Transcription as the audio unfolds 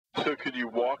So could you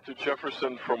walk to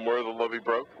Jefferson from where the levee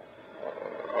broke?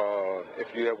 If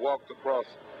you had walked across,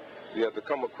 you had to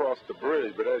come across the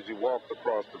bridge, but as you walked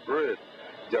across the bridge,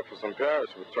 Jefferson Parish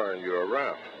would turn you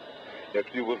around.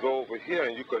 If you was over here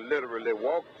and you could literally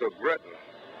walk to Gretna,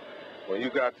 when you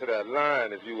got to that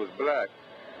line, if you was black,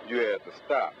 you had to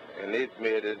stop. And they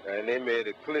made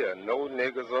it clear, no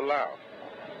niggas allowed.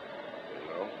 You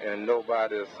know, and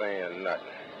nobody is saying nothing.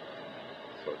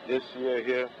 So this year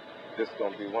here, this is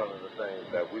gonna be one of the things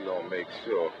that we gonna make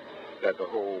sure that the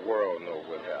whole world know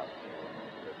what happened.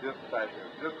 This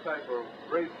type of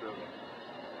racism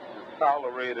is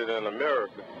tolerated in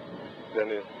America, then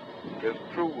it's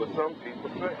true what some people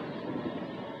say.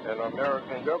 And the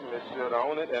American government should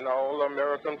own it, and all the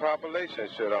American population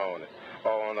should own it,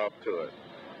 own up to it.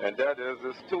 And that is,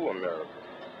 it's two Americas.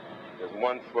 There's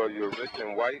one for your rich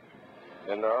and white,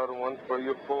 and the other one for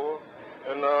your poor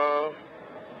and minority.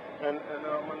 And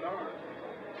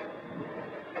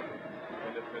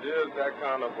if it is that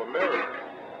kind of America,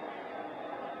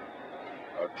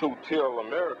 a two-tier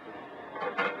America,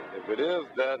 if it is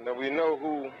that, then we know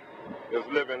who is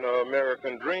living the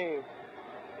American dream,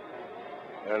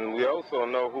 and we also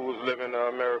know who's living the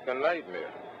American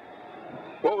nightmare.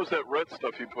 What was that red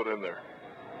stuff you put in there?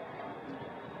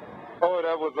 Oh,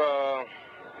 that was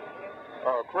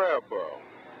crab burrow.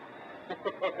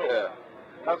 Yeah,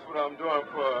 that's what I'm doing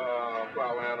for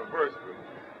our anniversary.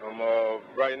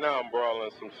 Right now I'm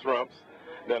broiling some shrimps,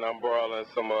 then I'm broiling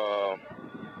some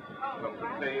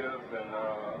potatoes and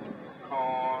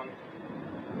corn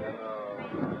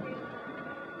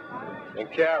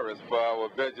and carrots for our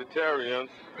vegetarians.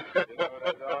 You know,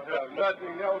 that don't have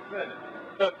nothing else in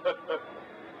it.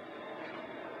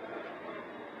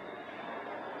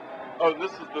 Oh,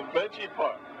 this is the veggie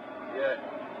part. Yeah.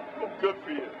 Oh, good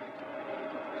for you.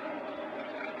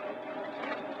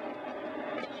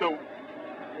 So,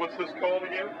 what's this called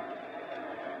again?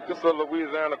 This is a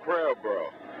Louisiana crab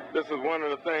burrow. This is one of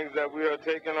the things that we are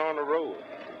taking on the road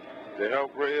to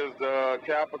help raise the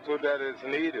capital that is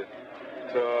needed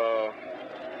to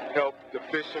help the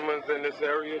fishermen in this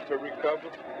area to recover,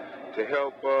 to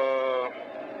help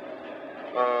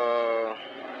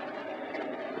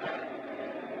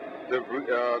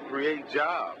create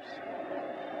jobs.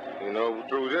 You know,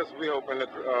 through this we hoping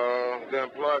to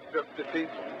employ 50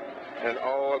 people in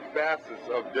all facets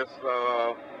of this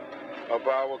of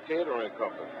our catering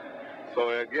company. So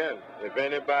again, if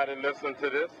anybody listen to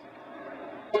this,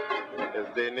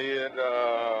 if they need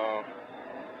an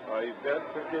event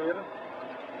caterer,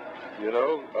 you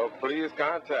know, please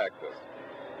contact us,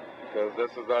 because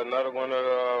this is another one of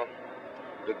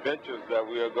the ventures that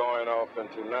we are going off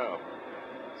into now.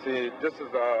 See, this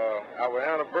is our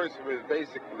anniversary is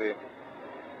basically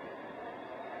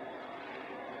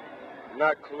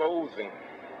not closing,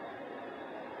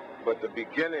 but the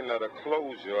beginning of the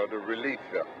closure of the relief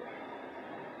effort.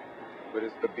 But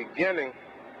it's the beginning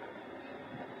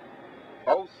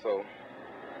also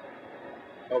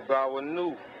of our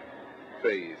new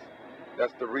phase.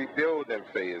 That's the rebuilding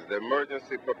phase, the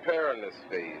emergency preparedness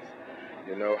phase.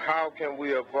 You know, how can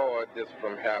we avoid this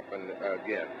from happening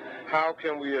again? How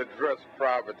can we address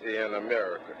poverty in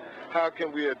America? How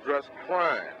can we address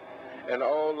crime and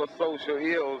all the social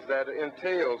ills that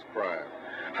entails crime?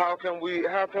 How can we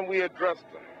address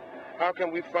them? How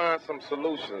can we find some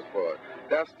solutions for it?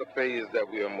 That's the phase that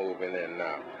we are moving in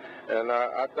now. And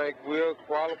I think we're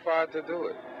qualified to do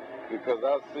it, because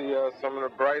I see some of the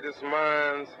brightest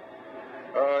minds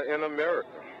in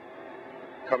America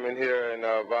coming here and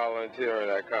volunteering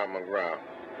at Common Ground.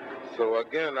 So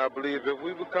again, I believe if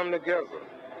we would come together,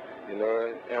 you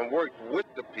know, and work with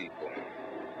the people,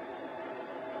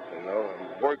 you know,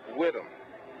 and work with them.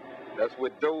 That's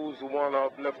with those who want to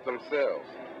uplift themselves.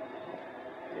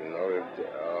 You know,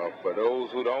 for those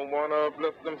who don't want to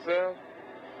uplift themselves,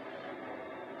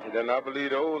 then I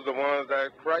believe those are the ones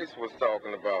that Christ was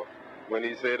talking about when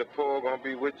he said the poor are going to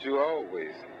be with you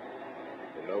always.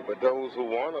 You know, but those who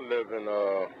want to live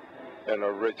in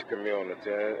a rich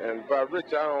community, and by rich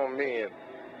I don't mean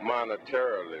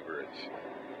monetarily rich.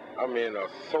 I mean a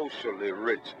socially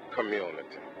rich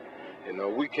community. You know,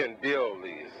 we can build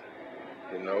these.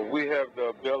 You know, we have the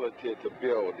ability to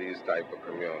build these type of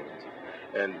communities.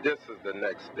 And this is the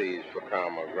next stage for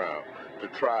Common Ground, to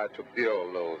try to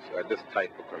build this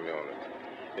type of community.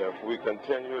 If we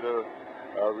continue to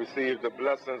receive the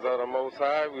blessings of the Most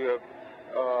High, we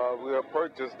have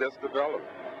purchased this development.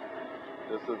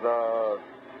 This is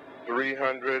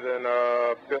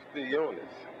 350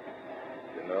 units,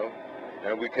 you know,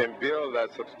 and we can build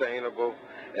that sustainable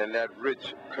and that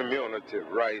rich community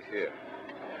right here.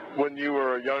 When you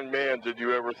were a young man, did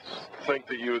you ever think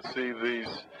that you would see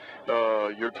these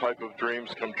your type of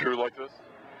dreams come true like this?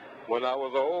 When I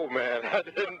was an old man, I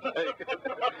didn't think it. This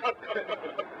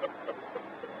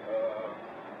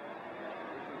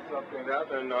is something that I've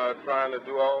been trying to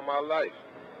do all my life.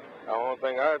 The only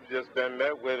thing I've just been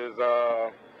met with is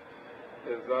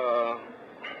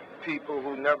people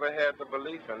who never had the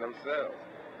belief in themselves.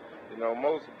 You know,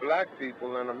 most black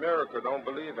people in America don't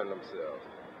believe in themselves.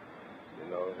 You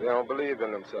know, they don't believe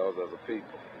in themselves as a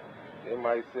people. They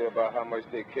might say about how much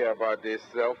they care about their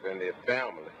self and their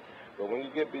family. But when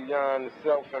you get beyond the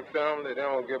self and family, they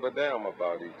don't give a damn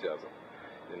about each other.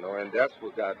 You know, and that's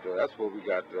what we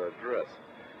got to address.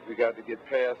 We got to get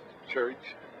past the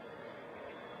church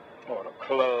or the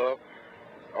club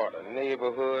or the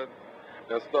neighborhood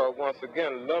and start once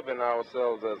again loving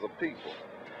ourselves as a people.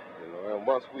 You know, and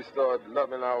once we start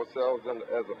loving ourselves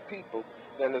as a people,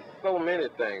 then there's so many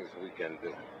things we can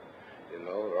do. You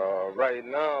know, right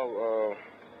now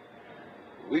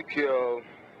we kill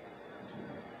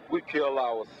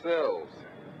ourselves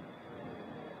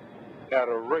at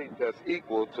a rate that's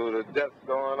equal to the deaths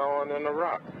going on in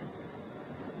Iraq.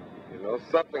 You know,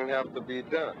 something has to be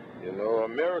done. You know,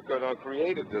 America done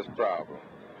created this problem.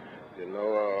 You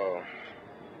know,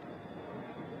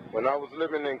 when I was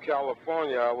living in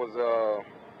California, I was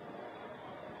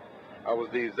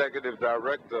the executive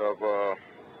director of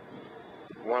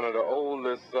one of the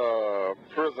oldest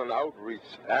prison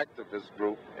outreach activist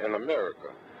group in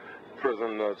America,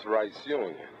 Prisoners' Rights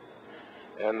Union.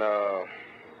 And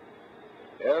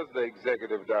as the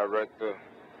executive director,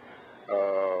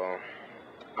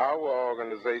 our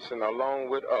organization, along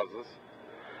with others,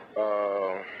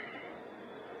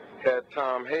 had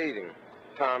Tom Hayden,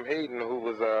 who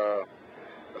was a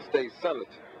state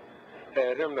senator,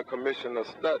 had him to commission a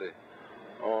study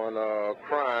on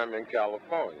crime in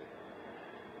California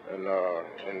and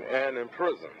in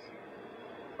prisons.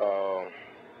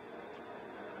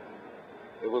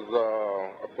 It was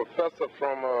a professor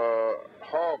from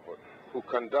Harvard who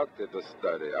conducted the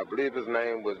study. I believe his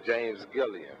name was James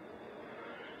Gilliam.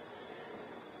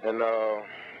 And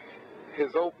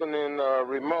his opening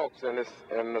remarks and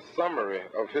the summary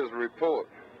of his report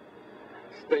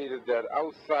stated that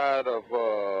outside of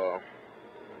war,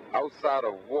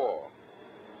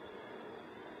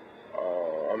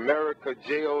 America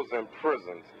jails and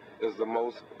prisons is the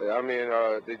most.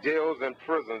 The jails and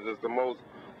prisons is the most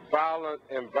violent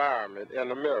environment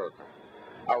in America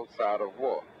outside of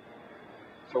war.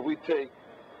 So we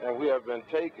have been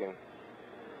taking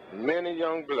many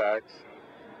young blacks,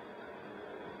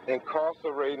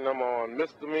 incarcerating them on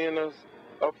misdemeanors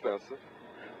offenses,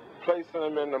 placing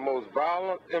them in the most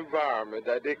violent environment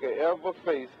that they could ever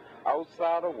face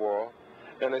outside of war,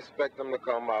 and expect them to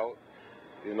come out,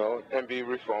 you know, and be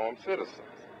reformed citizens.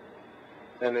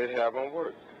 And it haven't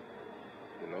worked.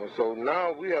 You know, so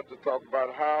now we have to talk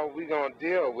about how we're going to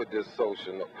deal with this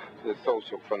social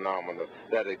phenomena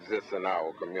that exists in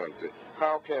our community.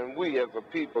 How can we as a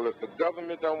people, if the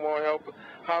government don't want to help us,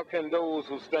 how can those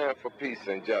who stand for peace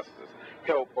and justice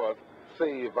help us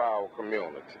save our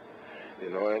community? You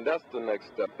know, and that's the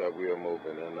next step that we are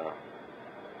moving in now.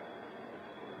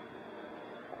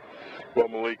 Well,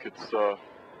 Malik, it's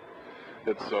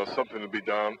something to be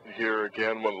done here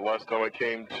again. When the last time I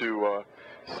came to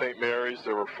St. Mary's,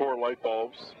 there were 4 light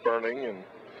bulbs burning,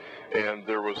 and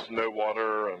there was no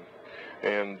water,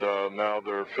 and now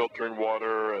they're filtering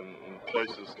water, and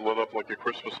places lit up like a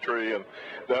Christmas tree, and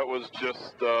that was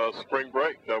just spring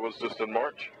break. That was just in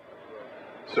March.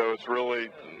 So it's really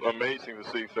amazing to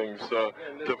see things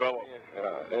develop.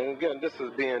 And again, this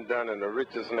is being done in the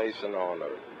richest nation on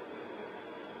earth.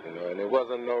 You know, and there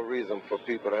wasn't no reason for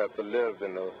people to have to live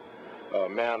in the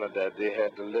manner that they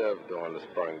had to live during the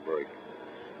spring break.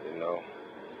 You know,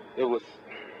 it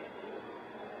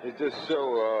just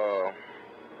showed,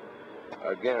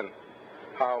 again,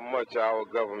 how much our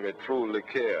government truly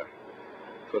cares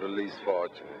for the least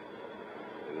fortunate.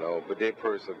 You know, but they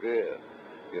persevered.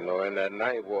 You know, in that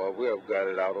night war, we have got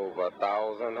it out over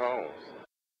 1,000 homes.